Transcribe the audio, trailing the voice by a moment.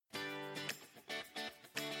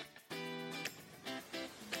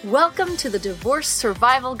Welcome to the Divorce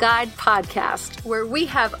Survival Guide podcast, where we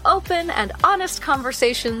have open and honest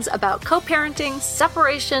conversations about co-parenting,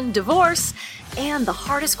 separation, divorce, and the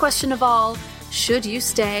hardest question of all, should you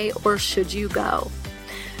stay or should you go?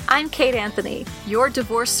 I'm Kate Anthony, your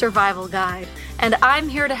divorce survival guide, and I'm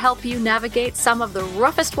here to help you navigate some of the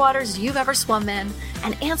roughest waters you've ever swum in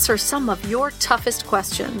and answer some of your toughest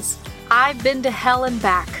questions. I've been to hell and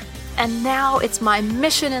back, and now it's my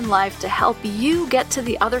mission in life to help you get to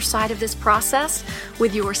the other side of this process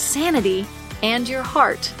with your sanity and your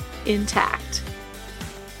heart intact.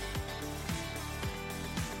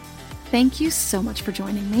 Thank you so much for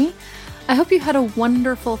joining me. I hope you had a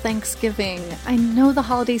wonderful Thanksgiving. I know the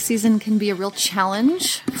holiday season can be a real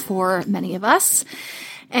challenge for many of us,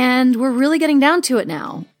 and we're really getting down to it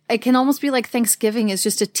now. It can almost be like Thanksgiving is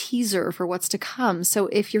just a teaser for what's to come. So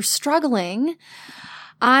if you're struggling,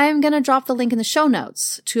 I'm going to drop the link in the show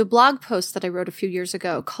notes to a blog post that I wrote a few years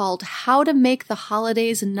ago called How to Make the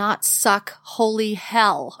Holidays Not Suck Holy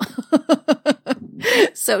Hell.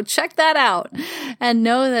 So check that out and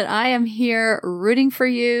know that I am here rooting for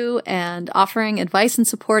you and offering advice and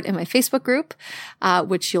support in my Facebook group,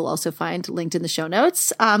 which you'll also find linked in the show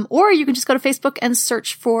notes. Or you can just go to Facebook and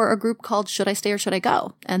search for a group called Should I Stay or Should I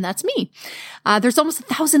Go? And that's me. There's almost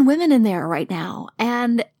 1,000 women in there right now.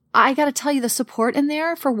 And I got to tell you, the support in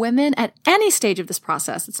there for women at any stage of this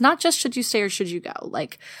process, it's not just should you stay or should you go,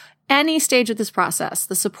 like any stage of this process,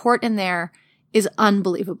 the support in there is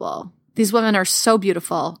unbelievable. These women are so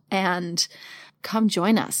beautiful, and come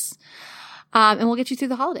join us. And we'll get you through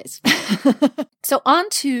the holidays. So on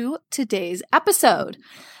to today's episode.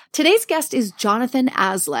 Today's guest is Jonathon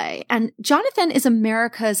Aslay, and Jonathon is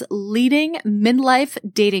America's leading midlife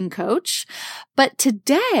dating coach. But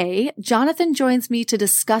today, Jonathon joins me to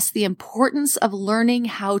discuss the importance of learning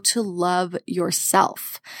how to love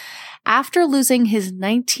yourself. After losing his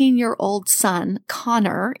 19-year-old son,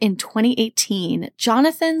 Connor, in 2018,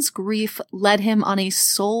 Jonathon's grief led him on a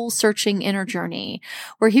soul-searching inner journey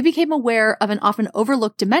where he became aware of an often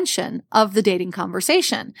overlooked dimension of the dating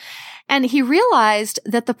conversation. And he realized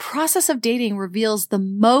that the process of dating reveals the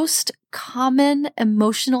most common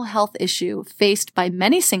emotional health issue faced by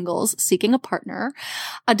many singles seeking a partner,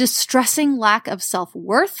 a distressing lack of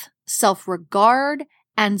self-worth, self-regard,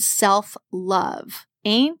 and self-love.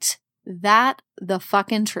 Ain't that the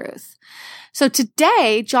fucking truth? So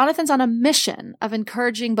today, Jonathon's on a mission of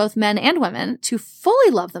encouraging both men and women to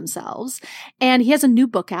fully love themselves. And he has a new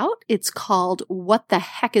book out. It's called What the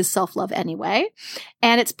Heck is Self-Love Anyway?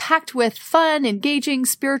 And it's packed with fun, engaging,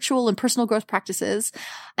 spiritual, and personal growth practices.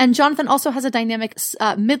 And Jonathon also has a dynamic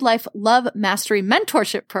midlife love mastery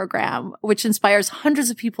mentorship program, which inspires hundreds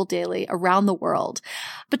of people daily around the world.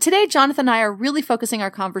 But today, Jonathon and I are really focusing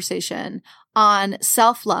our conversation on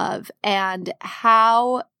self-love and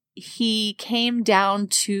how he came down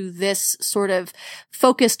to this sort of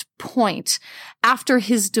focused point after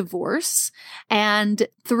his divorce and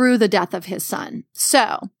through the death of his son.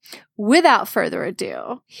 So without further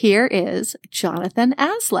ado, here is Jonathon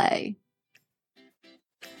Aslay.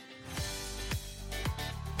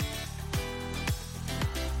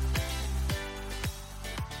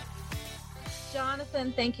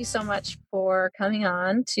 Jonathon, thank you so much for coming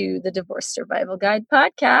on to the Divorce Survival Guide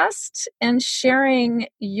podcast and sharing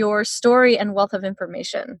your story and wealth of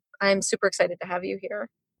information. I'm super excited to have you here.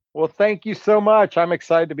 Well, thank you so much. I'm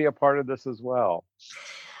excited to be a part of this as well.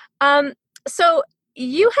 So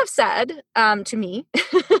you have said to me,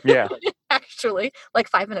 yeah, actually, like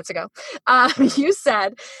 5 minutes ago, you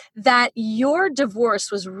said that your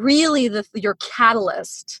divorce was really your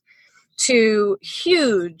catalyst to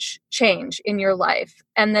huge change in your life,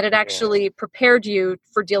 and that it actually prepared you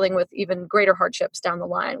for dealing with even greater hardships down the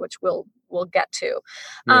line, which we'll get to.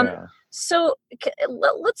 So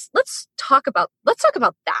let's talk about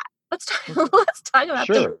that. Let's talk about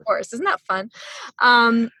the divorce. Isn't that fun?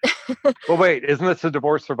 Well, wait, isn't this a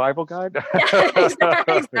divorce survival guide? Yeah,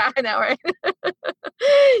 exactly. I know, right?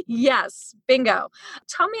 Yes, bingo.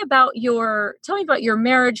 Tell me about your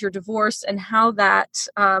marriage, your divorce, and how that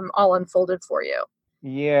all unfolded for you.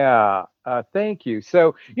 Yeah, thank you.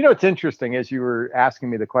 So, it's interesting. As you were asking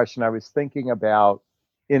me the question, I was thinking about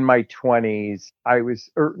in my 20s,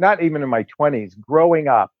 or not even in my 20s, growing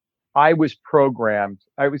up, I was programmed.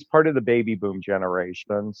 I was part of the baby boom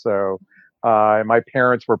generation. So my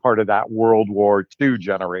parents were part of that World War II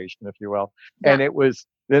generation, if you will. Yeah. And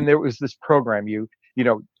then there was this program,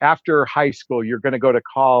 after high school, you're going to go to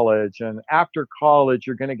college, and after college,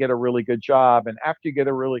 you're going to get a really good job. And after you get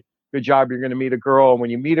a really good job, you're going to meet a girl. And when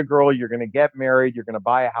you meet a girl, you're going to get married, you're going to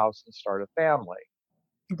buy a house and start a family.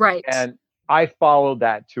 Right. And I followed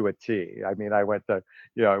that to a T. I mean, I went to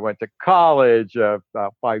college.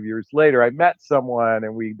 About 5 years later, I met someone,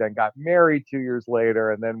 and we then got married 2 years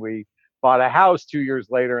later, and then we bought a house 2 years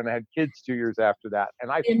later, and had kids 2 years after that.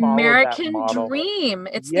 And I The followed that American model. dream.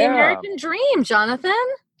 It's the Yeah. American dream, Jonathan.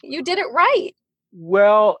 You did it right.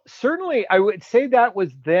 Well, certainly, I would say that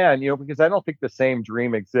was then, because I don't think the same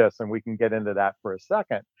dream exists, and we can get into that for a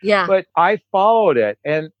second. Yeah. But I followed it,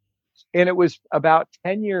 and it was about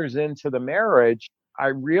 10 years into the marriage, I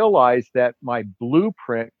realized that my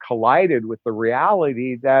blueprint collided with the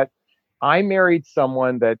reality that I married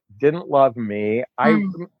someone that didn't love me.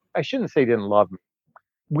 Mm. I shouldn't say didn't love me.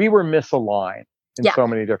 We were misaligned in Yeah. so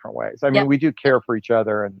many different ways. I mean, Yep. we do care for each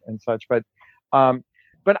other and such, um,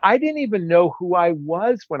 but I didn't even know who I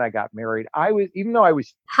was when I got married. Even though I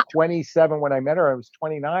was 27 when I met her, I was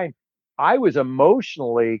 29. I was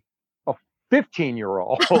emotionally a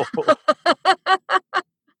 15-year-old.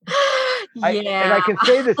 And Yeah. I can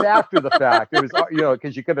say this after the fact. It was,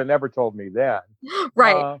 because you could have never told me then.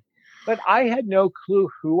 Right. But I had no clue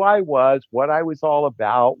who I was, what I was all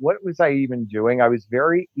about, what was I even doing. I was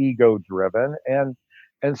very ego driven, and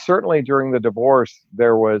certainly during the divorce,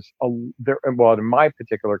 well, in my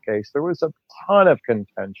particular case, there was a ton of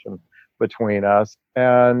contention between us,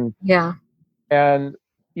 Yeah. and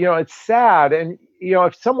it's sad. And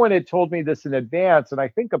if someone had told me this in advance, and I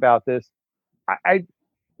think about this, I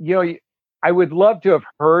you know, I would love to have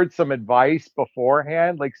heard some advice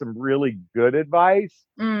beforehand, like some really good advice.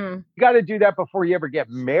 Mm. You got to do that before you ever get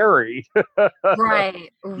married.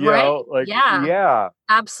 Right. Right. Yeah. Yeah,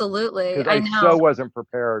 Absolutely. because I I know. so wasn't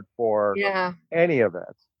prepared for Yeah. any of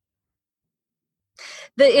it.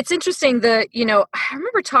 It's interesting that, I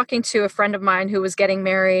remember talking to a friend of mine who was getting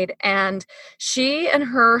married, and she and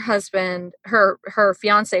her husband, her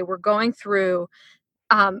fiance, were going through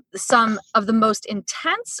some of the most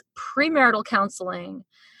intense premarital counseling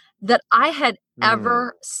that I had Mm,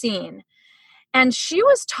 ever seen. And she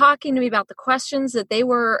was talking to me about the questions that they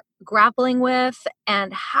were grappling with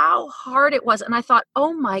and how hard it was. And I thought,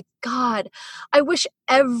 oh my God, I wish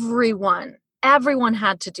everyone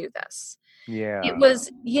had to do this. It yeah,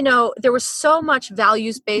 was, there was so much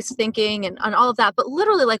values-based thinking and all of that, but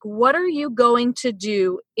literally, like, what are you going to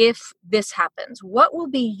do if this happens? What will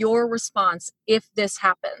be your response if this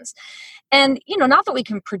happens? And, not that we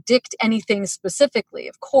can predict anything specifically,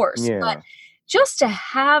 of course, but yeah. just to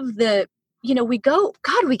have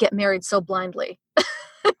God, we get married so blindly.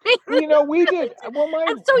 Well, we did. Well,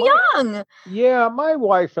 And so young. yeah, my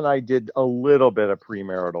wife and I did a little bit of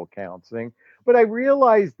premarital counseling, but I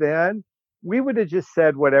realized then we would have just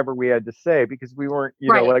said whatever we had to say, because we weren't,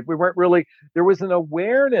 Right. like we weren't really, there was an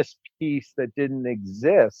awareness piece that didn't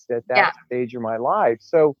exist at Yeah. that stage of my life.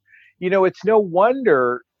 So, it's no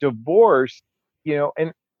wonder divorce,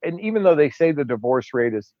 and even though they say the divorce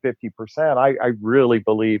rate is 50%, I really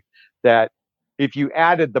believe that if you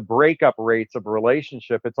added the breakup rates of a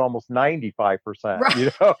relationship, it's almost 95%,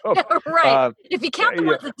 Right. Right. Um, If you count the yeah,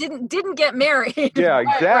 ones that didn't get married. yeah, Right.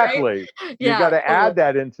 exactly. You got Yeah, to totally. add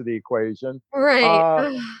that into the equation. Right.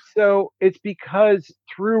 Uh, so it's because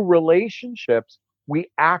through relationships, we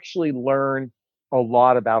actually learn a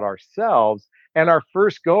lot about ourselves. And our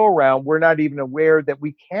first go around, we're not even aware that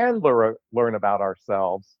we can learn about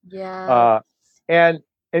ourselves. Yeah. Uh, and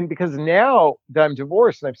and because now that I'm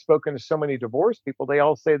divorced and I've spoken to so many divorced people, they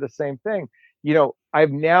all say the same thing.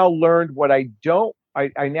 I've now learned what I don't.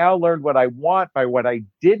 I now learned what I want by what I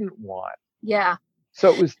didn't want. Yeah. So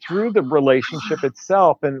it was through the relationship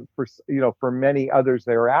itself, and for many others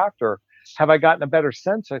thereafter, have I gotten a better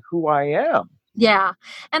sense of who I am. Yeah.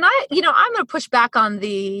 And I'm going to push back on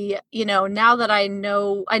the, now that I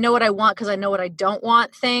know what I want because I know what I don't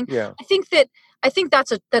want thing. Yeah, I think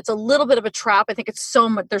that's a little bit of a trap. I think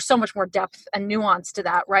there's so much more depth and nuance to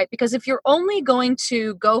that, right? Because if you're only going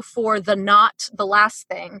to go for not the last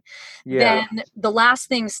thing, yeah, then the last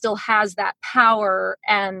thing still has that power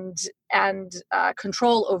and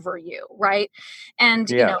control over you, right? And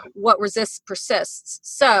yeah. what resists persists.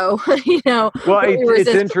 So Well, what we it's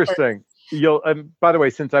resist. interesting. By the way,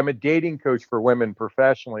 since I'm a dating coach for women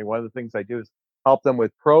professionally, one of the things I do is help them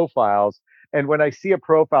with profiles. And when I see a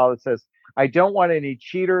profile that says, "I don't want any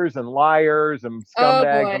cheaters and liars and Oh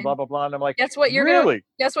scumbags boy. and blah blah blah," and I'm like, Guess what you're gonna really?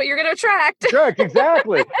 guess what you're gonna attract. Correct,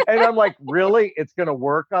 exactly. And I'm like, really? It's going to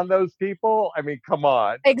work on those people? I mean, come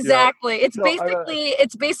on. Exactly. It's So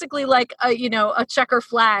basically like a checker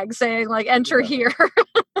flag saying like enter yeah. here.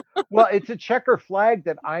 Well, it's a checker flag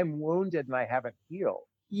that I'm wounded and I haven't healed.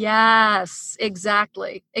 Yes,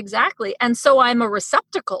 exactly. Exactly. And so I'm a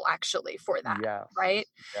receptacle actually for that, Yes. right?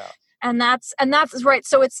 Yeah. And that's right.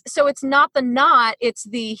 So it's not the knot, it's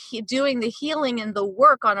doing the healing and the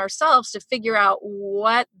work on ourselves to figure out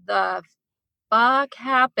what the fuck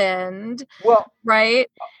happened, Well, right?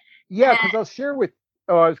 yeah, And, because I'll share with.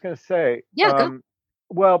 Oh, I was going to say. yeah, go.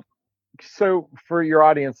 Well, so for your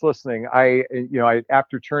audience listening, I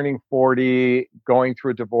after turning 40, going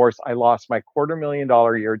through a divorce, I lost my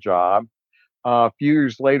 $250,000 a year job. A few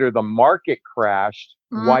years later, the market crashed,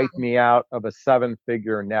 wiped Mm. me out of a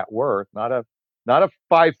seven-figure net worth, not a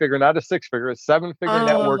five-figure, not a six-figure, a seven-figure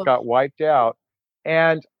net worth Oh, got wiped out.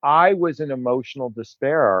 And I was in emotional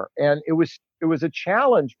despair. And it was a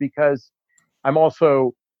challenge because I'm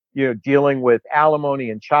also, dealing with alimony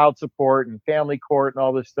and child support and family court and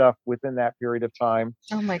all this stuff within that period of time.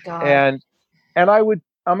 oh my God. And I'm going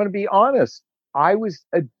to be honest. I was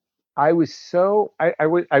a, I was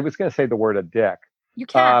going to say the word a dick. You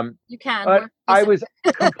can. Um, You can. but You I said. was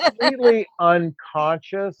completely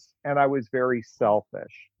unconscious and I was very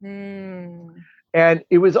selfish. Mm. And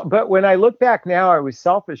but when I look back now, I was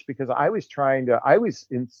selfish because I was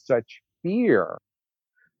in such fear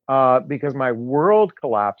because my world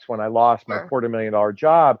collapsed when I lost my Sure. $250,000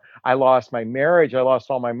 job. I lost my marriage. I lost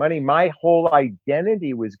all my money. My whole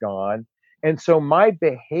identity was gone. And so my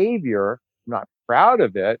behavior, I'm not proud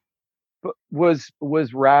of it, but was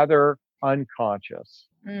rather unconscious.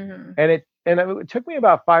 Hmm. And it took me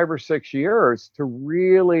about 5 or 6 years to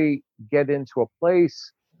really get into a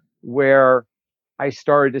place where I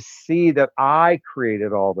started to see that I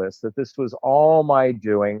created all this, that this was all my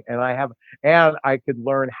doing, and I could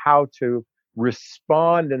learn how to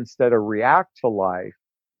respond instead of react to life.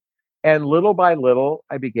 And little by little,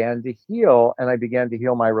 I began to heal, and I began to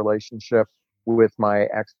heal my relationship with my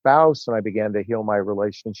ex-spouse, and I began to heal my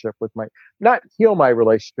relationship with not heal my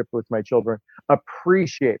relationship with my children,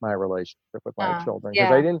 appreciate my relationship with my children.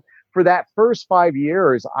 Because Yeah. for that first 5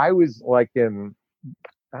 years, I was like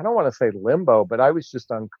I don't want to say limbo, but I was just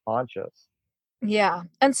unconscious. Yeah.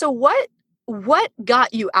 And so what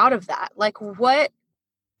got you out of that? Like what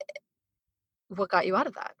got you out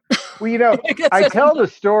of that? Well, That's I what- tell the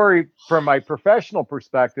story from my professional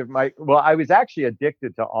perspective. I was actually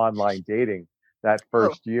addicted to online dating that oh,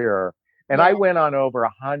 first year, and yeah. I went on over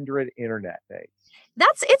 100 internet dates.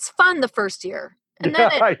 It's fun the first year. And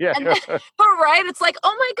then Yeah, yeah, and then, right? It's like,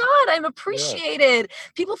 oh my God, I'm yeah, appreciated.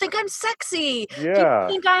 People think I'm sexy. People yeah,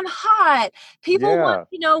 think I'm hot. People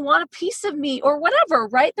yeah, want a piece of me or whatever,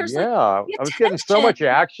 right? There's like yeah. the I was getting so attention. much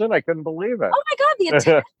action, I couldn't believe Oh my God, the it.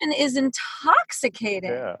 attention is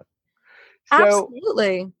intoxicating. Yeah. So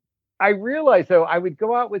Absolutely. I realized though I would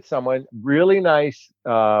go out with someone, really nice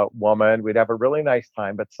woman. We'd have a really nice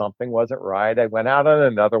time, but something wasn't right. I went out on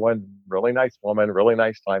another one, really nice woman, really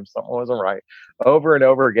nice time. Something wasn't right, over and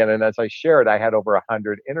over again. And as I shared, I had over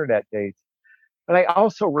 100 internet dates. And I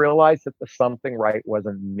also realized that the something right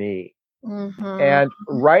wasn't me. Mm-hmm. And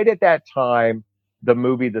right at that time, the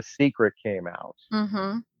movie The Secret came out.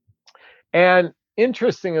 Mm-hmm. And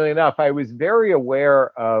interestingly enough, I was very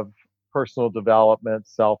aware of personal development,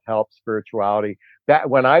 self help, spirituality. That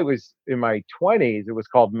when I was in my 20s, it was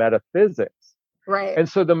called metaphysics. Right. And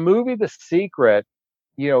so the movie The Secret,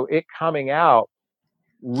 it coming out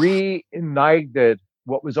reignited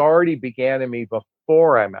what was already began in me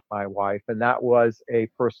before I met my wife. And that was a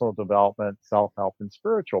personal development, self help, and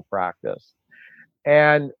spiritual practice.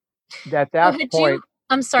 And at So that had you point,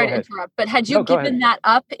 I'm go sorry to ahead. interrupt, but had you No, go ahead. given that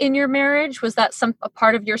up in your marriage? Was that a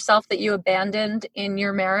part of yourself that you abandoned in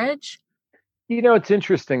your marriage? It's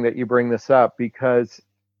interesting that you bring this up because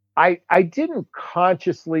I didn't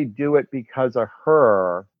consciously do it because of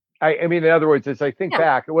her. I mean, in other words, as I think Yeah.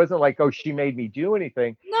 back, it wasn't like, oh, she made me do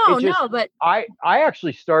anything. It No, just no, but I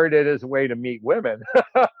actually started as a way to meet women.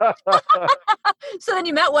 so then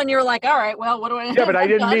you met one, you were like, all right, well, what do I Yeah, but I I'm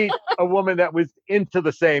didn't done. meet a woman that was into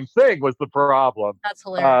the same thing was the problem. That's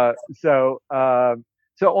hilarious.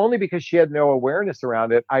 So only because she had no awareness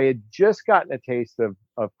around it, I had just gotten a taste of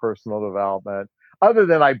personal development. Other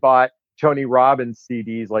than I bought Tony Robbins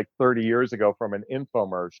CDs like 30 years ago from an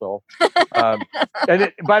infomercial. Um,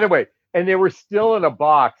 by the way, and they were still in a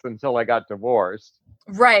box until I got divorced.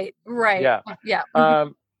 Right, right. Yeah. Yeah. Mhm.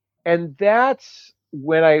 Um, and that's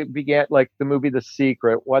when I began like the movie The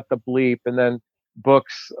Secret, What the Bleep, and then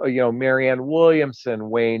books, Marianne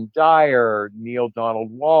Williamson, Wayne Dyer, Neil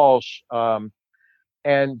Donald Walsh,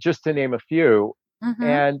 and just to name a few. Mhm.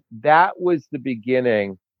 And that was the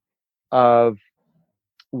beginning of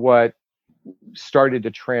what started to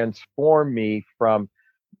transform me from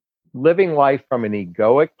living life from an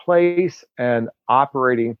egoic place and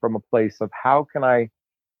operating from a place of how can I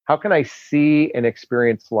see and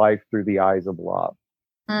experience life through the eyes of love?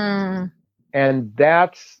 Mm. And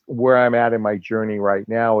that's where I'm at in my journey right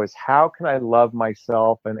now, is how can I love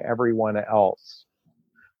myself and everyone else,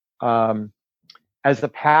 um, as a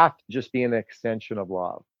path to just be an extension of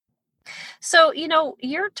love. So,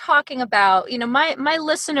 you're talking about, my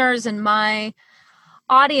listeners and my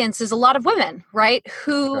audience is a lot of women, right?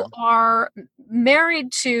 Who Okay. are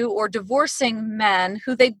married to or divorcing men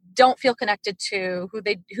who they don't feel connected to,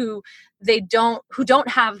 who don't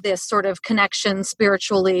have this sort of connection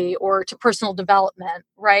spiritually or to personal development,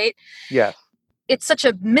 right? Yes. It's such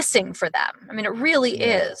a missing for them. I mean, it really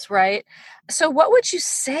Yeah. is, right? So what would you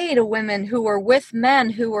say to women who are with men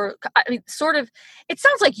who are, I mean, sort of, it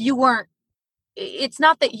sounds like you weren't, it's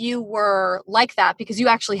not that you were like that because you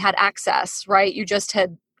actually had access, right? You just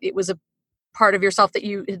had, it was a part of yourself that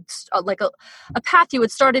you had, like a path you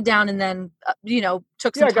had started down and then,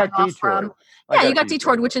 took Yeah, some I time got off detoured. from. I Yeah, you got got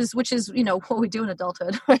detoured, detoured. which is, what we do in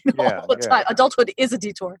adulthood right? All Yeah, the yeah. time. Adulthood is a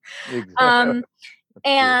detour. Exactly. Um, That's true.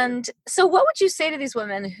 and so what would you say to these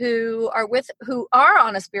women who are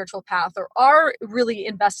on a spiritual path or are really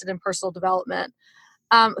invested in personal development,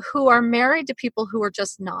 who are married to people who are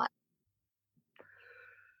just not?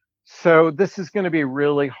 So this is going to be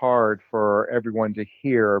really hard for everyone to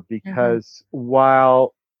hear, Mm-hmm. because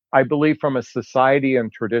while I believe from a society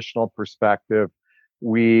and traditional perspective,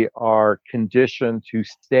 we are conditioned to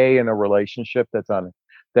stay in a relationship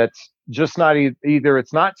that's just not either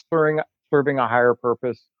it's not serving a higher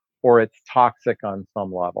purpose, or it's toxic on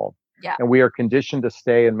some level. Yeah. And we are conditioned to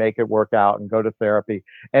stay and make it work out and go to therapy.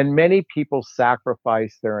 And many people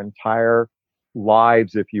sacrifice their entire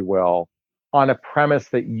lives, if you will, on a premise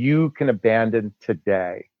that you can abandon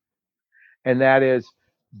today. And that is,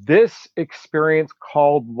 this experience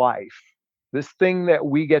called life, this thing that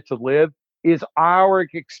we get to live, is our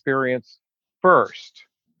experience first.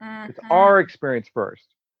 It's our Mm-hmm. experience first.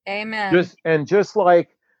 Amen. Just like,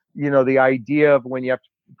 the idea of when you have to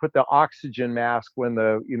put the oxygen mask when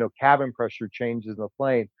the, cabin pressure changes in the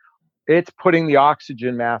plane, it's putting the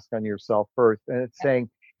oxygen mask on yourself first. And it's saying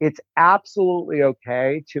it's absolutely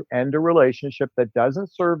okay to end a relationship that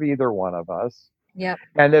doesn't serve either one of us. Yep.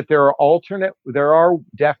 And that there are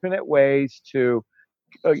definite ways to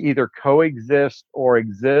either coexist or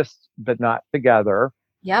exist, but not together,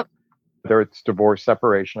 Yep. whether it's divorce,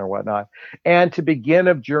 separation, or whatnot. And to begin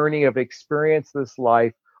a journey of experience this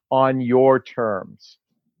life on your terms,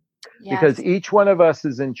 because Yes. each one of us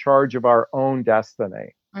is in charge of our own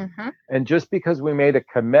destiny. Mm-hmm. And just because we made a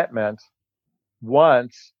commitment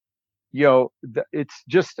once,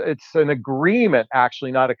 it's an agreement,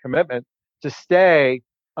 actually, not a commitment, to stay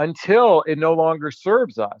until it no longer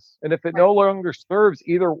serves us. And if it Right. no longer serves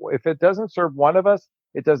either, if it doesn't serve one of us,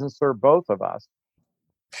 it doesn't serve both of us.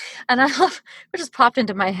 And I love what just popped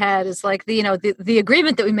into my head is like the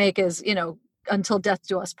agreement that we make is, until death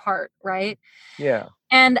do us part, right? Yeah.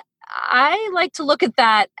 And I like to look at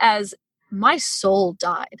that as my soul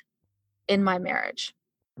died in my marriage,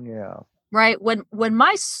 Yeah. right? When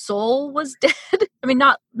my soul was dead, I mean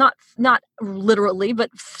not literally,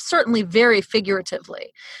 but certainly very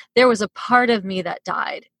figuratively, there was a part of me that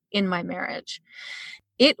died in my marriage.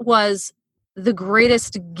 It was the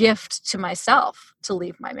greatest gift to myself to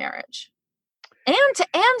leave my marriage. And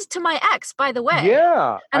to my ex, by the way.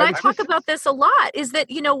 Yeah. And I I was talk just, about this a lot, is that,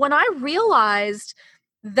 when I realized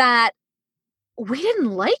that we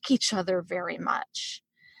didn't like each other very much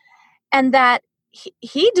and that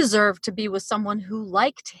he deserved to be with someone who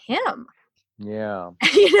liked him, yeah.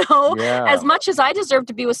 as Yeah. much as I deserved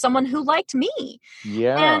to be with someone who liked me.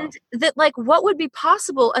 Yeah. And that, like, what would be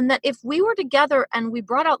possible, and that if we were together and we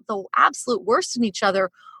brought out the absolute worst in each other,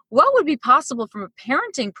 what would be possible from a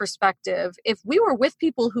parenting perspective if we were with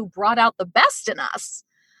people who brought out the best in us,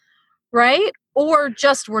 right? Or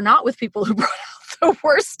just were not with people who brought out the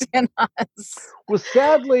worst in us. Well,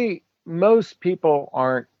 sadly, most people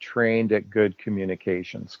aren't trained at good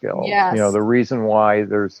communication skills. Yes. The reason why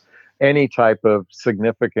there's any type of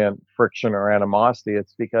significant friction or animosity,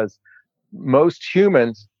 it's because most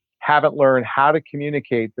humans haven't learned how to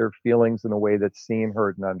communicate their feelings in a way that's seen,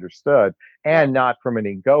 heard, and understood, Yep. and not from an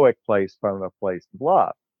egoic place, from a place of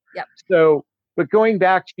love. Yep. So, but going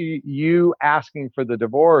back to you asking for the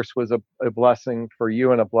divorce was a blessing for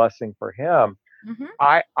you and a blessing for him. Mm-hmm.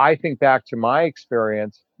 I think back to my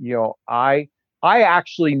experience, I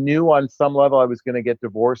actually knew on some level I was going to get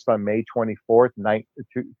divorced on May 24th,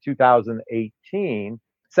 2018,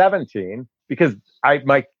 17, because I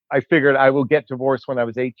figured I will get divorced when I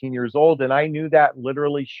was 18 years old. And I knew that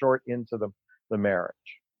literally short into the marriage.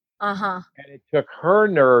 Uh-huh. And it took her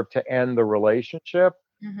nerve to end the relationship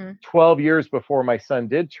Mm-hmm. 12 years before my son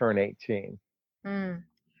did turn 18. Mm.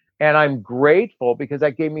 And I'm grateful because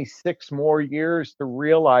that gave me 6 more years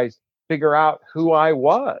to figure out who I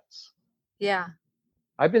was. Yeah.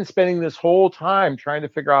 I've been spending this whole time trying to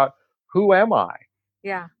figure out, who am I?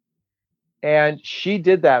 Yeah. And she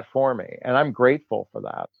did that for me. And I'm grateful for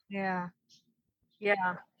that. Yeah.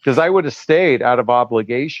 Yeah. Because I would have stayed out of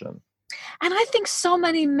obligation. And I think so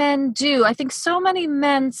many men do. I think so many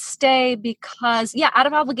men stay because, out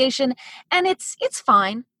of obligation, and it's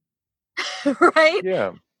fine, right?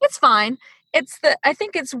 Yeah. It's fine. I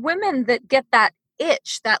think it's women that get that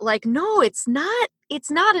itch that like, no, it's not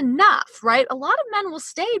enough, right? A lot of men will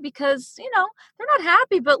stay because, they're not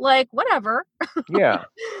happy, but like, whatever, Yeah.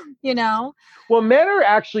 you know? Well, men are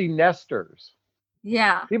actually nesters.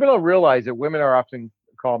 Yeah. People don't realize that women are often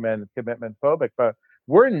called men commitment phobic, but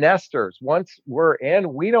we're nesters. Once we're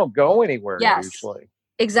in, we don't go anywhere Yes, usually.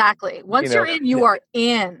 exactly. Once you're in, you are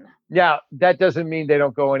in. Yeah, that doesn't mean they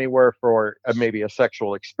don't go anywhere for maybe a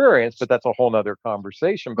sexual experience, but that's a whole nother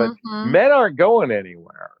conversation. But men aren't going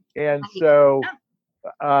anywhere. And so,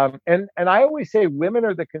 and I always say women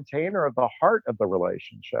are the container of the heart of the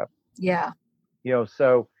relationship. Yeah.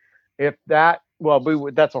 So if that,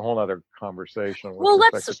 that's a whole nother conversation.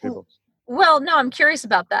 Well, no, I'm curious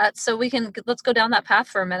about that. So let's go down that path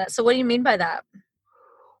for a minute. So what do you mean by that?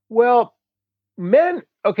 Well,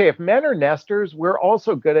 if men are nesters, we're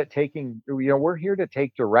also good at we're here to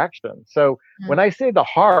take direction. So when I say the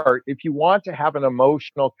heart, if you want to have an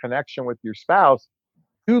emotional connection with your spouse,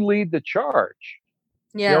 you lead the charge.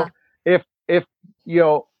 Yeah. If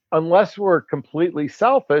unless we're completely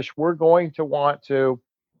selfish, we're going to want to,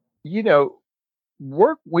 we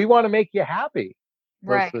want to make you happy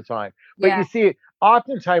most of the time. But you see,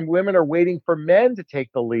 oftentimes women are waiting for men to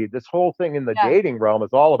take the lead. This whole thing in the dating realm is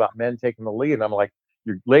all about men taking the lead. And I'm like,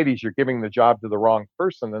 ladies, you're giving the job to the wrong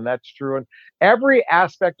person. And that's true in every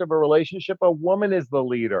aspect of a relationship. A woman is the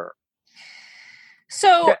leader.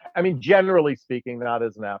 So, I mean, generally speaking, not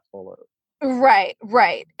as an absolute. Right.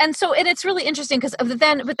 And so, and it's really interesting because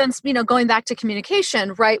then, going back to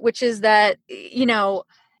communication, right, which is that,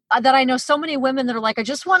 that I know so many women that are like, I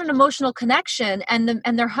just want an emotional connection. And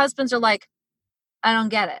their husbands are like, I don't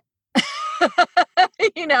get it,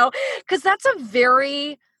 because that's a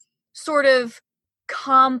very sort of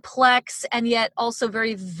complex and yet also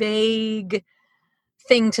very vague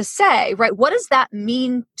thing to say, right? What does that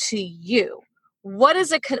mean to you? What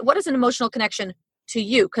is an emotional connection to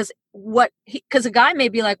you? Because a guy may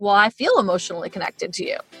be like, well, I feel emotionally connected to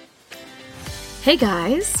you. Hey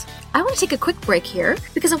guys, I want to take a quick break here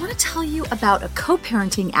because I want to tell you about a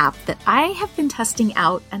co-parenting app that I have been testing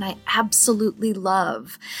out and I absolutely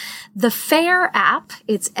love. The FAIR app,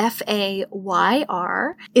 it's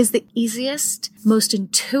FAYR, is the easiest, most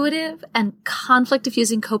intuitive, and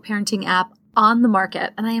conflict-diffusing co-parenting app on the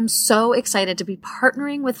market. And I am so excited to be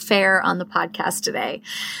partnering with FAIR on the podcast today.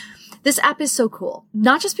 This app is so cool,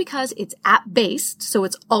 not just because it's app-based, so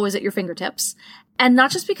it's always at your fingertips, and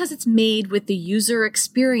not just because it's made with the user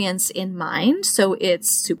experience in mind, so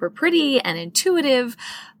it's super pretty and intuitive,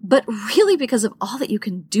 but really because of all that you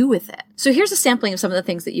can do with it. So here's a sampling of some of the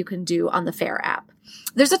things that you can do on the FAIR app.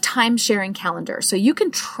 There's a time-sharing calendar, so you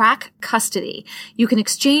can track custody. You can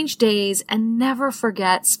exchange days and never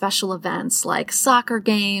forget special events like soccer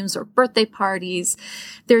games or birthday parties.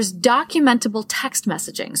 There's documentable text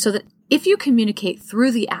messaging so that if you communicate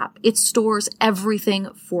through the app, it stores everything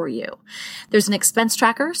for you. There's an expense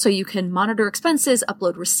tracker, so you can monitor expenses,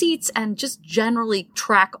 upload receipts, and just generally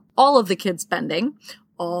track all of the kids' spending.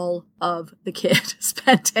 All of the kid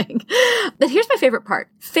spending. But here's my favorite part.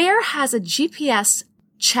 FAIR has a GPS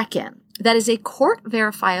check-in that is a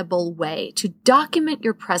court-verifiable way to document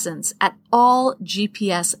your presence at all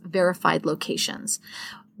GPS-verified locations.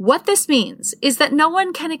 What this means is that no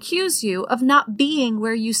one can accuse you of not being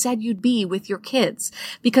where you said you'd be with your kids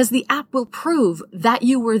because the app will prove that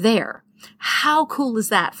you were there. How cool is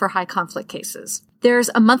that for high conflict cases?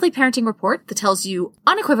 There's a monthly parenting report that tells you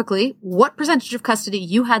unequivocally what percentage of custody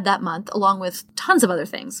you had that month, along with tons of other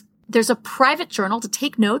things. There's a private journal to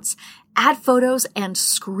take notes, add photos, and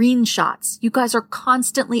screenshots. You guys are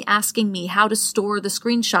constantly asking me how to store the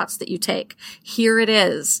screenshots that you take. Here it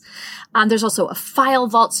is. There's also a file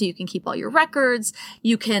vault so you can keep all your records.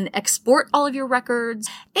 You can export all of your records.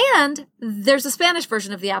 And there's a Spanish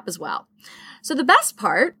version of the app as well. So the best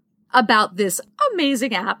part about this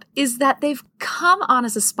amazing app is that they've come on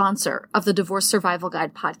as a sponsor of the Divorce Survival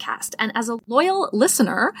Guide podcast. And as a loyal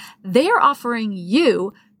listener, they are offering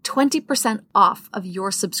you 20% off of your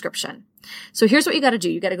subscription. So here's what you got to do.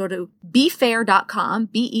 You got to go to befair.com,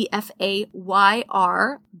 BEFAYR.com.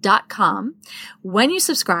 When you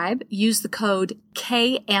subscribe, use the code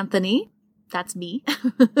KANTHONY, that's me,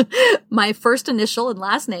 my first initial and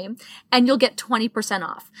last name, and you'll get 20%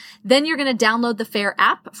 off. Then you're going to download the FAIR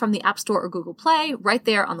app from the App Store or Google Play right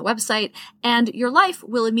there on the website, and your life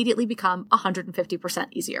will immediately become 150%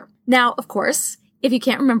 easier. Now, of course, if you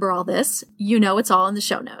can't remember all this, you know it's all in the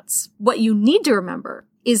show notes. What you need to remember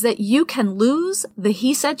is that you can lose the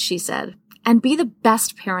he said, she said, and be the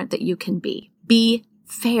best parent that you can be. Be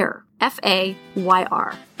FAIR.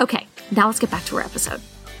 FAYR. Okay, now let's get back to our episode.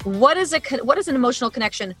 What is an emotional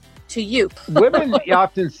connection to you? Women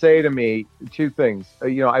often say to me two things.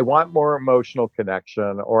 I want more emotional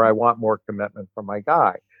connection, or I want more commitment from my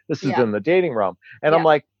guy. This is in the dating realm. And I'm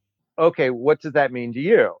like, okay, what does that mean to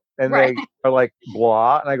you? And they are like,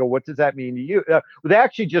 blah. And I go, what does that mean to you? They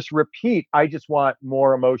actually just repeat, I just want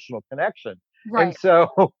more emotional connection. Right. And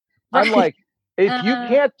so I'm like, if you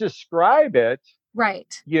can't describe it,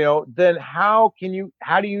 then how do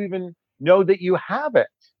you even know that you have it?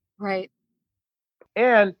 Right.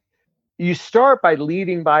 And you start by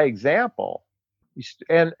leading by example.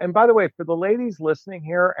 And by the way, for the ladies listening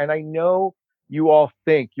here, and I know you all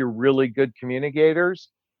think you're really good communicators,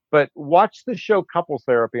 but watch the show Couples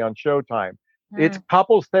Therapy on Showtime. It's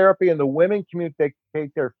couples therapy, and the women communicate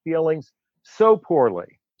their feelings so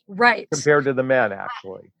poorly. Right. Compared to the men,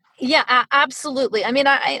 actually. Yeah, absolutely. I mean,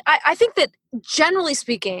 I think that generally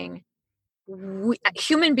speaking,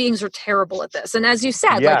 human beings are terrible at this. And as you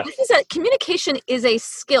said, communication is a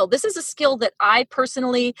skill. This is a skill that I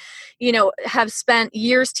personally, have spent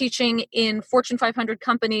years teaching in Fortune 500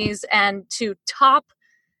 companies and to top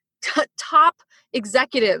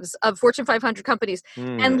executives of Fortune 500 companies.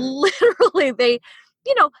 And literally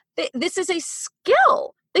this is a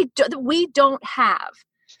skill we don't have.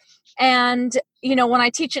 And, when I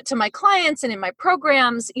teach it to my clients and in my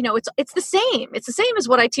programs, it's the same. It's the same as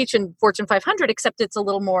what I teach in Fortune 500, except it's a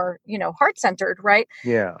little more, heart-centered, right?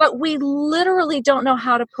 Yeah. But we literally don't know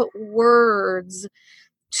how to put words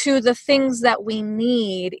to the things that we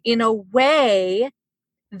need in a way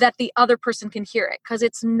that the other person can hear it. Because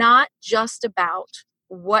it's not just about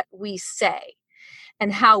what we say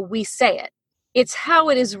and how we say it. It's how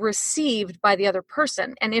it is received by the other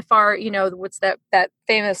person. And if our, what's that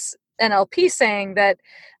famous NLP saying that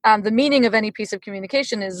the meaning of any piece of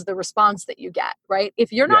communication is the response that you get, right?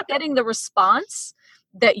 If you're not getting the response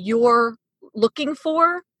that you're looking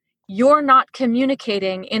for, you're not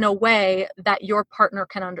communicating in a way that your partner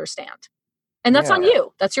can understand. And that's on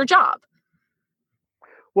you. That's your job.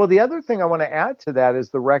 Well, the other thing I want to add to that is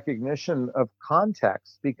the recognition of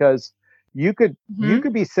context, because you could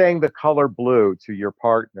be saying the color blue to your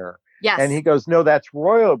partner. Yes. And he goes, no, that's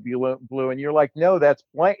royal blue. And you're like, no, that's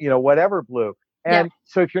blank, whatever blue. And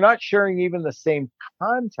so if you're not sharing even the same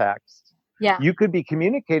context, you could be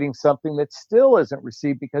communicating something that still isn't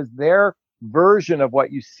received because their version of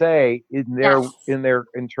what you say in their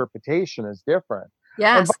interpretation is different.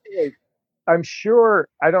 Yes. And by the way, I'm sure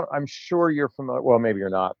you're familiar. Well, maybe you're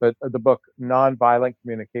not, but the book Nonviolent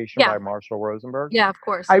Communication by Marshall Rosenberg. Yeah, of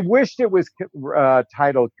course. I wished it was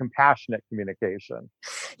titled Compassionate Communication.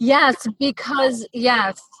 Yes, because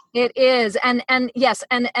it is. And yes.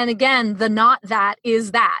 And again, the not that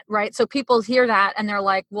is that, right? So people hear that and they're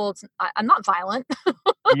like, well, I'm not violent.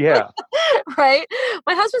 Yeah. Right.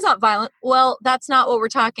 My husband's not violent. Well, that's not what we're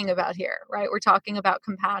talking about here, right? We're talking about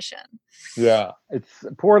compassion. Yeah. It's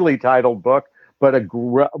a poorly titled book, but a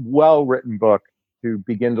well-written book to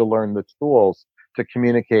begin to learn the tools to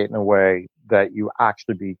communicate in a way that you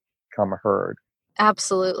actually become heard.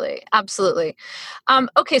 Absolutely. Absolutely.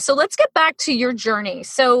 Okay. So let's get back to your journey.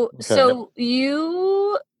 So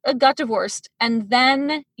you got divorced and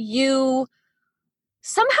then you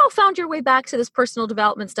somehow found your way back to this personal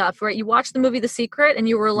development stuff, right? You watched the movie The Secret and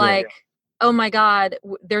you were like, oh my God,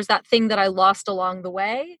 there's that thing that I lost along the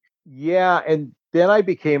way. Yeah. And then I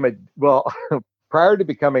became prior to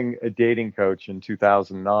becoming a dating coach in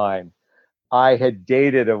 2009, I had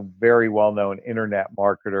dated a very well-known internet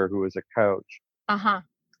marketer who was a coach. Uh-huh.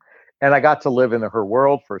 And I got to live in her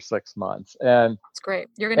world for 6 months. And that's great.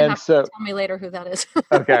 You're going to have to tell me later who that is.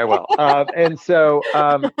 Okay, well. So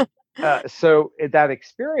that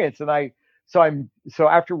experience, and so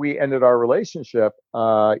after we ended our relationship,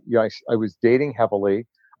 I was dating heavily.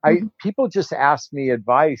 People just asked me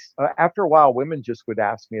advice. After a while, women just would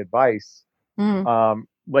ask me advice.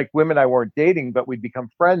 Like women I weren't dating, but we'd become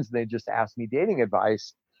friends, and they just asked me dating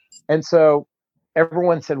advice. And so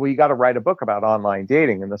everyone said, well, you got to write a book about online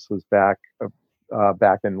dating. And this was back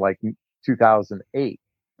in like 2008.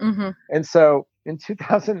 And so in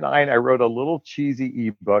 2009, I wrote a little cheesy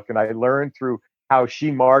ebook, and I learned through how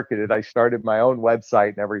she marketed. I started my own website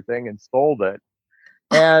and everything and sold it.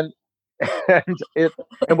 And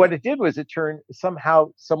And what it did was it turned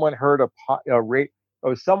somehow someone heard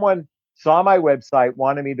someone saw my website,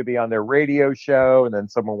 wanted me to be on their radio show, and then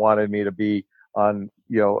someone wanted me to be on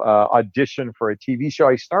audition for a TV show.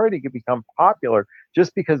 I started to become popular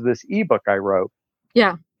just because of this ebook I wrote.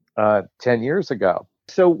 Yeah. 10 years ago.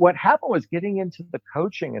 So what happened was, getting into the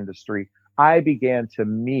coaching industry, I began to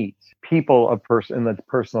meet people in the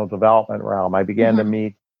personal development realm. I began to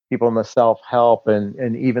meet people in the self-help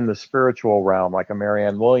and even the spiritual realm, like a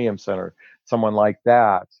Marianne Williamson or someone like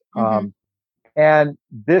that. And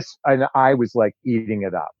I was like eating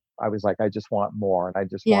it up. I was like, I just want more, and I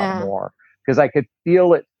just want more, because I could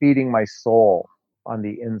feel it feeding my soul on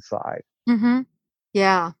the inside.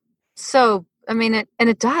 Yeah. So, I mean,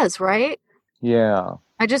 it does, right? Yeah.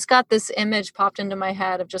 I just got this image popped into my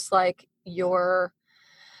head of just like your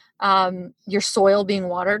soil being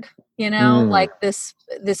watered, like this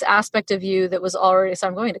aspect of you that was already, so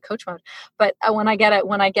I'm going to coach mode, but when I get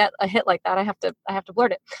a hit like that, I have to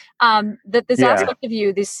blurt it. That this aspect of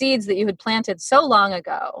you, these seeds that you had planted so long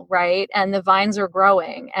ago, right? And the vines are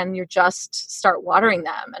growing, and you just start watering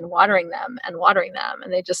them and watering them and watering them.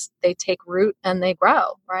 And they take root and they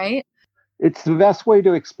grow, right? It's the best way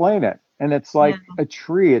to explain it. And it's like a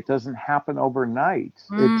tree. It doesn't happen overnight.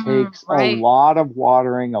 It takes a lot of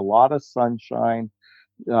watering, a lot of sunshine,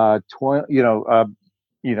 stirring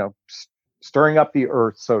up the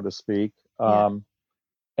earth, so to speak.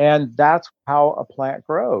 And that's how a plant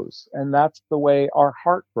grows. And that's the way our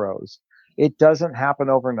heart grows. It doesn't happen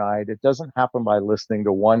overnight. It doesn't happen by listening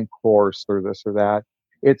to one course or this or that.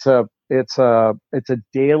 It's a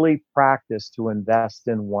daily practice to invest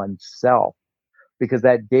in oneself, because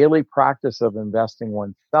that daily practice of investing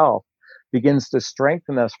oneself begins to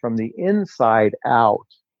strengthen us from the inside out.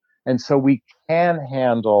 And so we can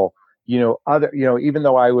handle, even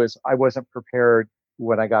though I wasn't prepared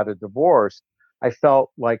when I got a divorce, I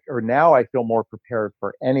felt like, or now I feel more prepared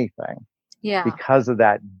for anything. Yeah. Because of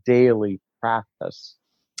that daily practice.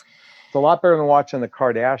 It's a lot better than watching the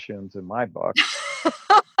Kardashians in my book.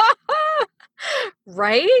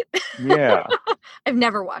 Right? Yeah. I've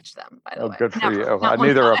never watched them, by the way. Good for never. you.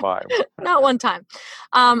 Neither have I. Not one time.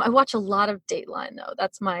 I watch a lot of Dateline, though.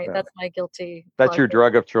 That's my guilty pleasure. That's your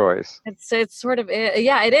drug of choice. It's sort of,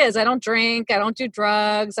 it is. I don't drink. I don't do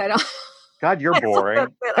drugs. I don't. God, you're boring.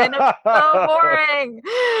 I know, so boring.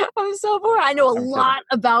 I'm so boring. I know a lot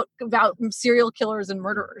about serial killers and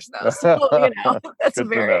murderers, though. So, that's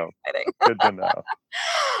very exciting. Good to know.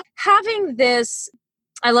 Having this,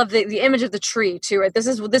 I love the image of the tree too, right? This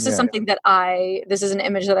is something that this is an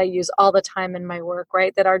image that I use all the time in my work,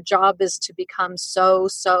 right? That our job is to become so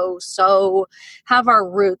have our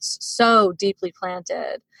roots so deeply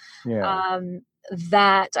planted. Yeah.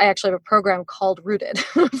 That I actually have a program called Rooted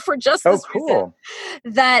for just this reason.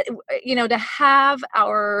 That, to have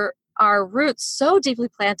our roots so deeply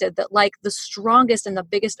planted that, like the strongest and the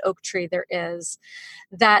biggest oak tree there is,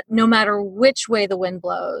 that no matter which way the wind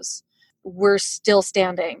blows, we're still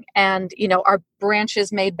standing, and our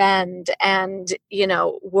branches may bend, and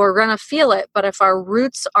we're gonna feel it, but if our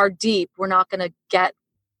roots are deep, we're not gonna get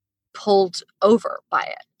pulled over by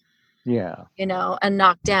it. Yeah. And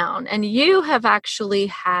knocked down. And you have actually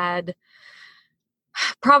had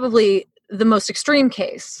probably the most extreme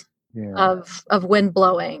case of wind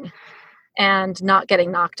blowing and not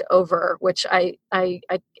getting knocked over, which I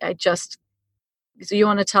just, so you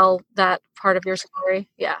want to tell that part of your story?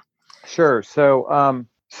 Yeah. Sure. So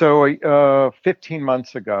 15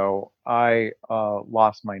 months ago, I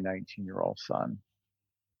lost my 19-year-old son.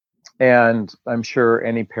 And I'm sure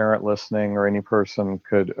any parent listening or any person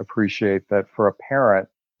could appreciate that for a parent,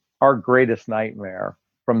 our greatest nightmare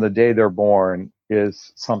from the day they're born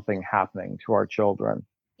is something happening to our children.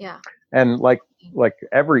 Yeah. And like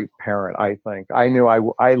every parent, I think, I knew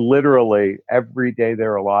I literally, every day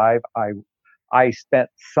they're alive, I spent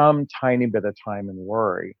some tiny bit of time in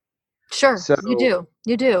worry. Sure. So, you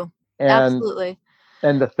do. Absolutely.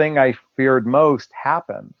 And the thing I feared most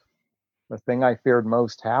happened.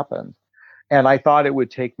 And I thought it would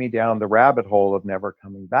take me down the rabbit hole of never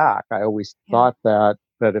coming back. I always thought that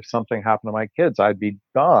if something happened to my kids, I'd be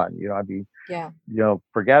gone. I'd be,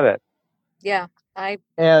 forget it. Yeah.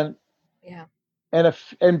 And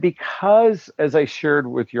because, as I shared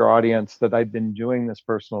with your audience, that I've been doing this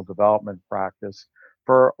personal development practice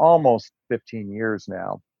for almost 15 years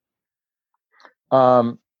now.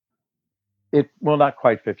 Not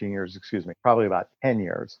quite 15 years, excuse me, probably about 10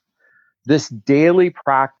 years. This daily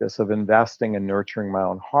practice of investing and nurturing my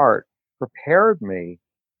own heart prepared me,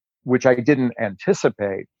 which I didn't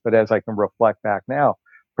anticipate, but as I can reflect back now,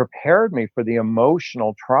 prepared me for the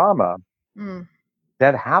emotional trauma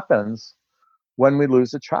that happens when we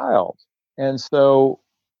lose a child. And so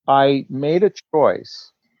I made a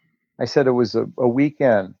choice. I said it was a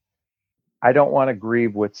weekend. I don't want to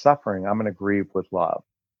grieve with suffering. I'm going to grieve with love.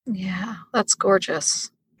 Yeah, that's gorgeous.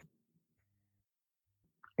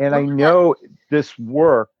 And What I was that? know this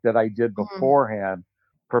work that I did Mm, beforehand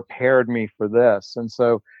prepared me for this. And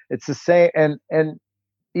so it's the same. And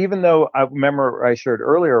even though I remember I shared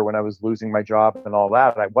earlier when I was losing my job and all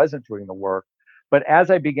that, I wasn't doing the work. But as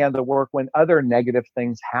I began the work, when other negative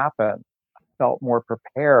things happened, I felt more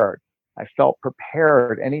prepared. I felt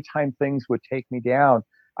prepared. Anytime things would take me down,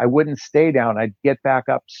 I wouldn't stay down. I'd get back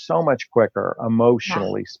up so much quicker, yeah.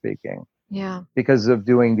 emotionally speaking, Yeah. because of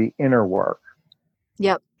doing the inner work.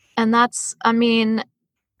 Yep. And that's,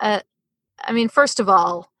 uh, first of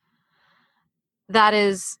all, that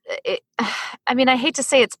is, I hate to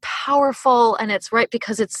say it's powerful and it's right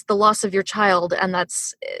because it's the loss of your child and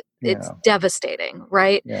it's Yeah. devastating,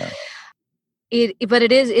 right? Yeah. But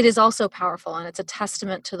it is also powerful and it's a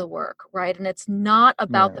testament to the work, right? And it's not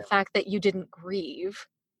about Yeah. the fact that you didn't grieve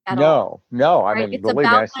at all, No. I right? mean, It's believe me,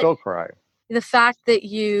 about I still cry. the fact that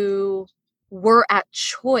you were at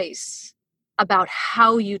choice about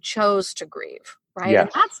how you chose to grieve, right? Yes.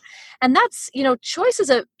 And that's choice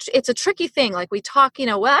it's a tricky thing. Like we talk,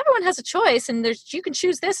 well, everyone has a choice and you can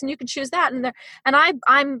choose this and you can choose that, and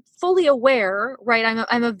I'm fully aware, right?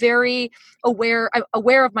 I'm a very I'm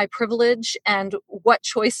aware of my privilege and what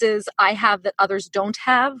choices I have that others don't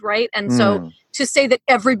have, right? And so Mm. to say that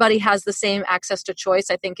everybody has the same access to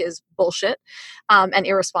choice, I think is bullshit, and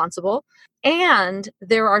irresponsible. And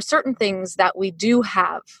there are certain things that we do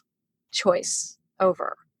have choice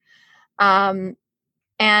over.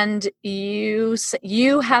 And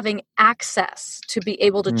you having access to be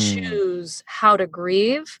able to Mm. choose how to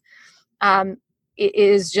grieve,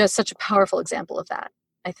 is just such a powerful example of that,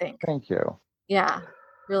 I think. Thank you. Yeah,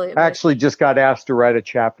 really, I really. actually just got asked to write a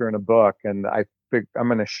chapter in a book, and I think I'm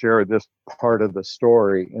going to share this part of the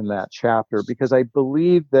story in that chapter because I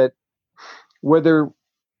believe that whether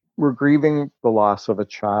we're grieving the loss of a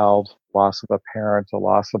child, loss of a parent, a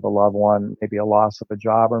loss of a loved one, maybe a loss of a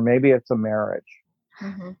job, or maybe it's a marriage,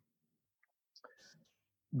 Mm-hmm.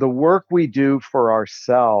 the work we do for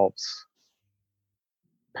ourselves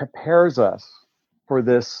prepares us for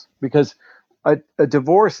this because a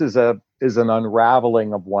divorce is an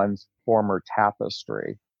unraveling of one's former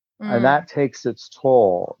tapestry, and Mm, that takes its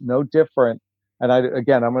toll. No different, and I'm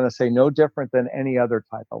going to say no different than any other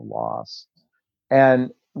type of loss.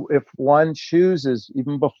 And if one chooses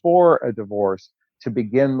even before a divorce to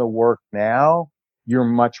begin the work now, you're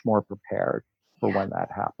much more prepared for yeah. when that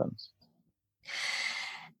happens.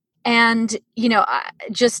 And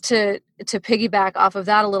just to piggyback off of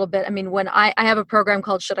that a little bit, I mean, when I have a program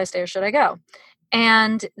called Should I Stay or Should I Go?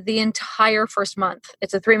 And the entire first month,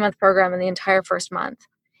 it's a 3-month program, and the entire first month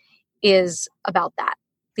is about that.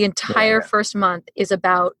 The Yeah. entire first month is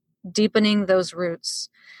about deepening those roots,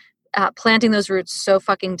 planting those roots so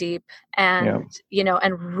fucking deep, Yeah. and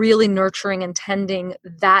and really nurturing and tending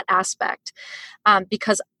that aspect,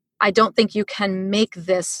 because I don't think you can make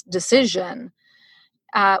this decision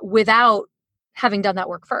without having done that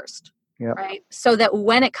work first. Yeah. Right. So that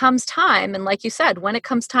when it comes time, and like you said, when it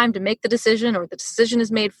comes time to make the decision or the decision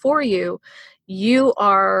is made for you, you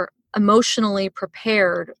are emotionally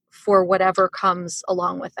prepared for whatever comes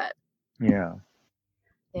along with it. Yeah.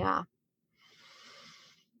 Yeah.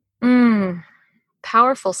 Mm,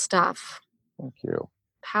 powerful stuff. Thank you.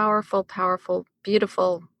 Powerful, powerful,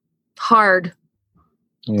 beautiful, hard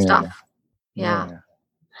Yeah. stuff. Yeah. Yeah.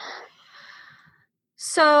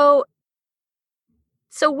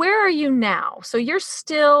 So where are you now? So you're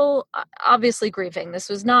still obviously grieving. This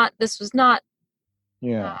was not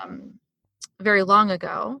Yeah. um, very long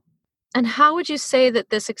ago. And how would you say that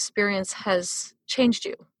this experience has changed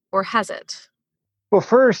you, or has it? Well,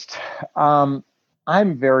 first, I'm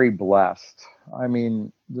very blessed. I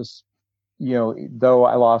mean, this, though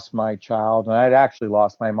I lost my child and I'd actually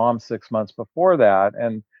lost my mom 6 months before that,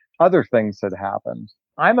 and other things had happened,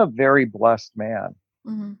 I'm a very blessed man.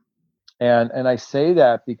 Mm-hmm. And I say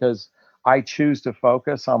that because I choose to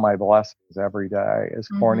focus on my blessings every day, as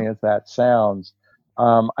Mm-hmm. corny as that sounds.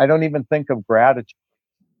 I don't even think of gratitude,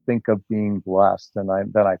 think of being blessed, and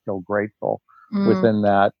then I feel grateful within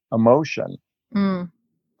that emotion.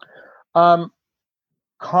 Mm-hmm. Um,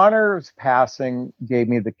 Connor's passing gave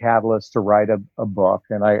me the catalyst to write a book,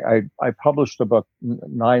 and I published a book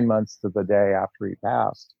 9 months to the day after he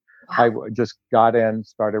passed. Wow. Just got in,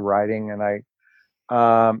 started writing, and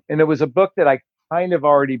it was a book that I kind of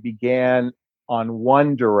already began on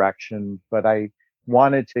one direction, but I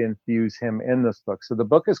wanted to infuse him in this book. So the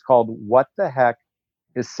book is called "What the Heck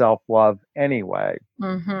is self-love anyway.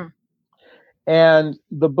 Mm-hmm. And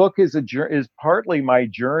the book is partly my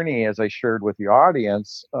journey, as I shared with the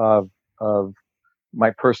audience, of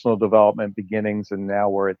my personal development beginnings and now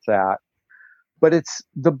where it's at. But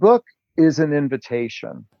the book is an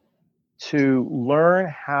invitation to learn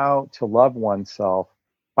how to love oneself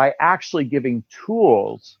by actually giving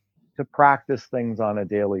tools to practice things on a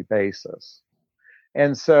daily basis.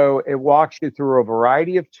 And so it walks you through a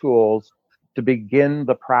variety of tools to begin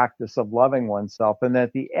the practice of loving oneself. And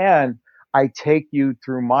at the end, I take you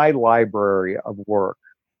through my library of work.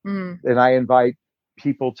 And I invite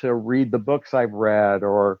people to read the books I've read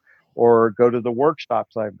or go to the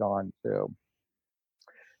workshops I've gone to.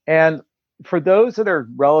 And for those that are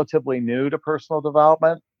relatively new to personal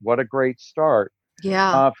development, what a great start.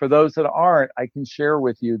 Yeah. For those that aren't, I can share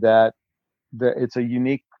with you that it's a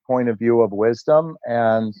unique point of view of wisdom,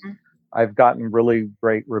 and I've gotten really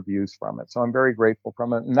great reviews from it. So I'm very grateful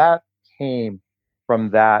from it. And that came from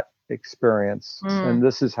that experience. And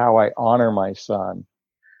this is how I honor my son.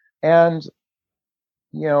 And,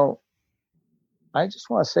 you know, I just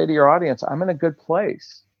want to say to your audience, I'm in a good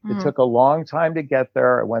place. It took a long time to get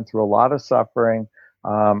there. I went through a lot of suffering.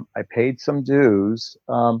 I paid some dues.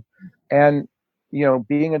 And, you know,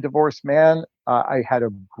 being a divorced man, I have a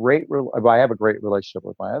great relationship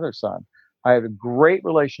with my other son. I have a great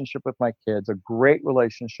relationship with my kids, a great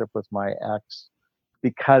relationship with my ex,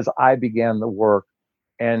 because I began the work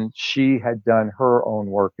and she had done her own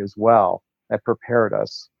work as well that prepared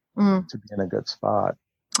us to be in a good spot.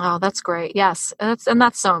 Oh, that's great. Yes. And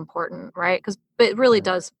that's so important, right? Because it really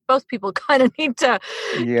does. Both people kind of need to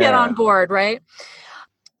get on board, right?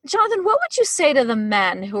 Jonathon, what would you say to the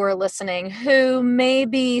men who are listening, who may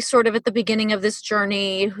be sort of at the beginning of this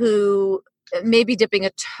journey, who may be dipping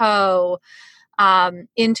a toe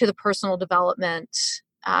into the personal development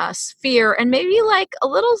sphere, and maybe like a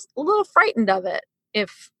little frightened of it,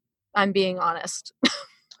 if I'm being honest,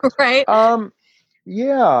 right?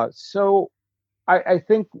 Yeah. So I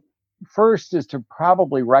think first is to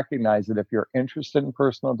probably recognize that if you're interested in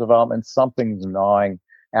personal development, something's gnawing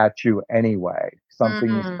at you anyway.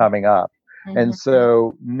 Something's coming up. And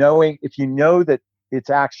so if you know that it's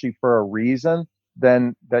actually for a reason,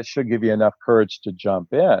 then that should give you enough courage to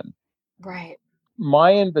jump in. Right.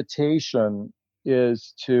 My invitation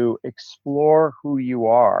is to explore who you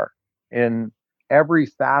are in every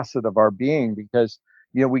facet of our being, because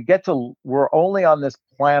you know we're only on this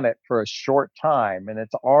planet for a short time, and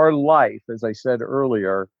it's our life. As I said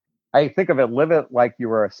earlier, I think of it, live it like you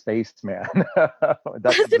were a spaceman.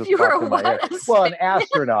 That's As if just you were popped in my head. Well, an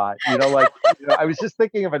astronaut, I was just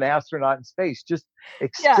thinking of an astronaut in space. Just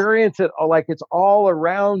experience it like it's all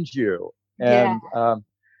around you. Yeah.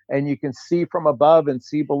 And you can see from above and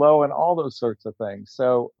see below and all those sorts of things.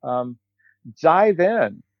 So dive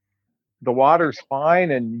in. The water's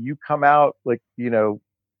fine, and you come out like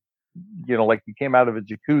like you came out of a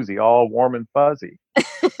jacuzzi, all warm and fuzzy.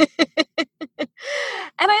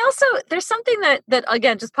 And there's something that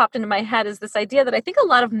again just popped into my head, is this idea that I think a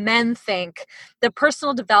lot of men think that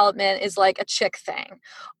personal development is like a chick thing,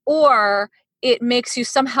 or it makes you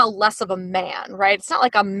somehow less of a man, right? It's not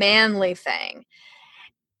like a manly thing.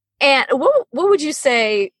 And what would you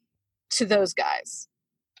say to those guys?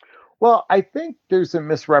 Well, I think there's a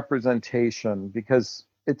misrepresentation, because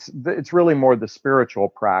it's really more the spiritual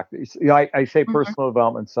practice. I say personal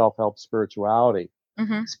development, self-help, spirituality.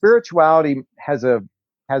 Spirituality has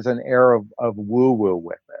an air of woo-woo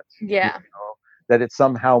with it. Yeah. That it's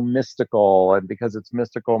somehow mystical, and because it's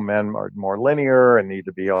mystical, men are more linear and need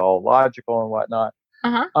to be all logical and whatnot.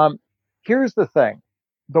 Here's the thing.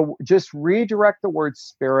 Just redirect the word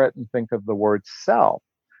spirit and think of the word self.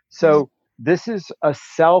 So this is a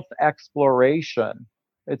self-exploration.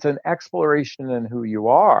 It's an exploration in who you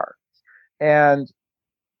are. And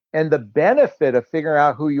the benefit of figuring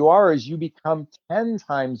out who you are is you become 10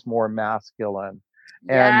 times more masculine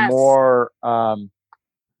and more,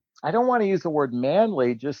 I don't want to use the word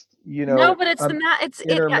manly, just, no, but it's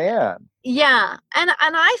inner man. Yeah. And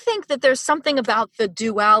I think that there's something about the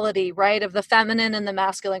duality, right, of the feminine and the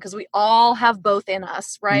masculine, because we all have both in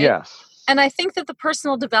us, right? Yes. And I think that the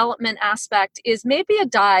personal development aspect is maybe a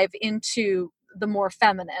dive into the more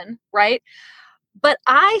feminine, right? But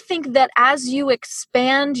I think that as you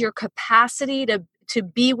expand your capacity to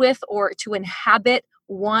be with or to inhabit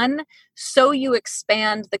one, so you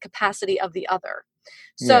expand the capacity of the other.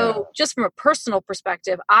 So just from a personal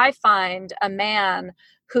perspective, I find a man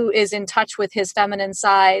who is in touch with his feminine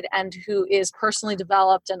side and who is personally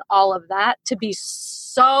developed and all of that to be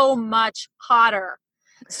so much hotter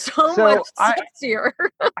So So much sexier.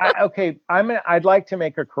 I'd like to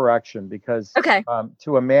make a correction because Okay.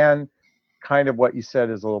 to a man, kind of what you said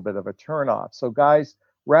is a little bit of a turnoff. So guys,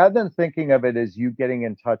 rather than thinking of it as you getting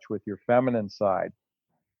in touch with your feminine side,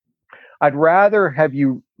 I'd rather have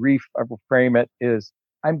you reframe it as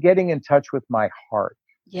I'm getting in touch with my heart.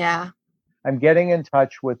 Yeah. I'm getting in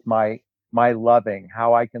touch with my loving,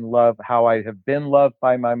 how I can love, how I have been loved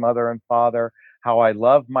by my mother and father, how I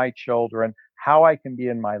love my children, how I can be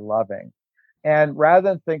in my loving. And rather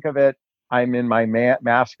than think of it, I'm in my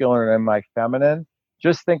masculine and my feminine,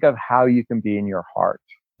 just think of how you can be in your heart.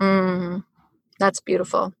 That's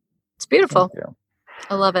beautiful. It's Thank beautiful. you.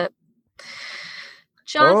 I love it.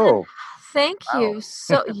 Jonathon, Oh, thank wow. you.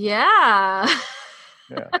 So, yeah.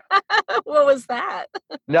 Yeah. What was that?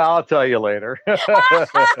 No, I'll tell you later.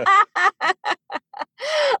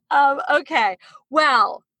 Okay.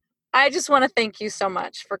 Well, I just want to thank you so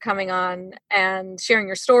much for coming on and sharing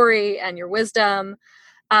your story and your wisdom.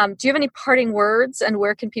 Do you have any parting words, and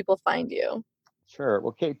where can people find you? Sure.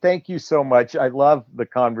 Well, Kate, thank you so much. I love the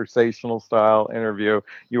conversational style interview.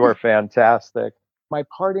 You are fantastic. My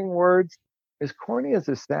parting words, as corny as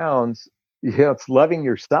it sounds, it's loving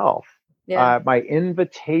yourself. Yeah. My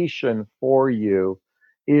invitation for you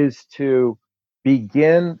is to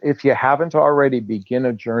begin, if you haven't already, begin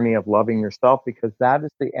a journey of loving yourself, because that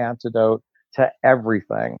is the antidote to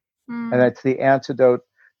everything. And it's the antidote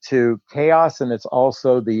to chaos, and it's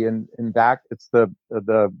also the it's the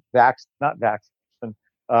not vaccination,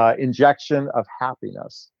 injection of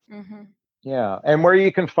happiness. Mm-hmm. Yeah. And where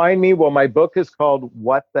you can find me, well, my book is called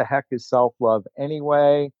What the Heck is Self-Love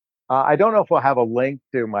Anyway? I don't know if we'll have a link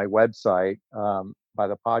to my website by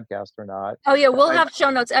the podcast or not. Oh, yeah, we'll have show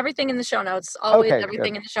notes, everything in the show notes, always Okay,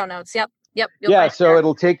 everything good. in the show notes. Yep. You'll Yeah, find it so there.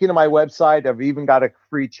 it'll take you to my website. I've even got a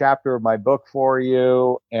free chapter of my book for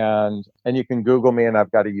you, and you can Google me, and I've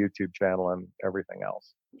got a YouTube channel and everything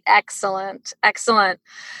else. Excellent.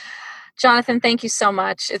 Jonathon, thank you so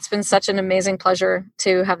much. It's been such an amazing pleasure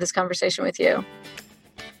to have this conversation with you.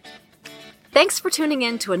 Thanks for tuning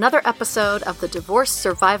in to another episode of the Divorce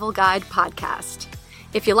Survival Guide podcast.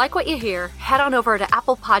 If you like what you hear, head on over to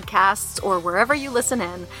Apple Podcasts or wherever you listen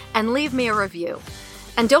in and leave me a review.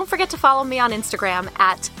 And don't forget to follow me on Instagram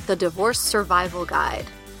at the Divorce Survival Guide.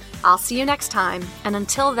 I'll see you next time, and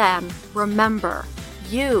until then, remember,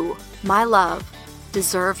 you, my love,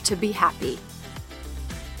 deserve to be happy.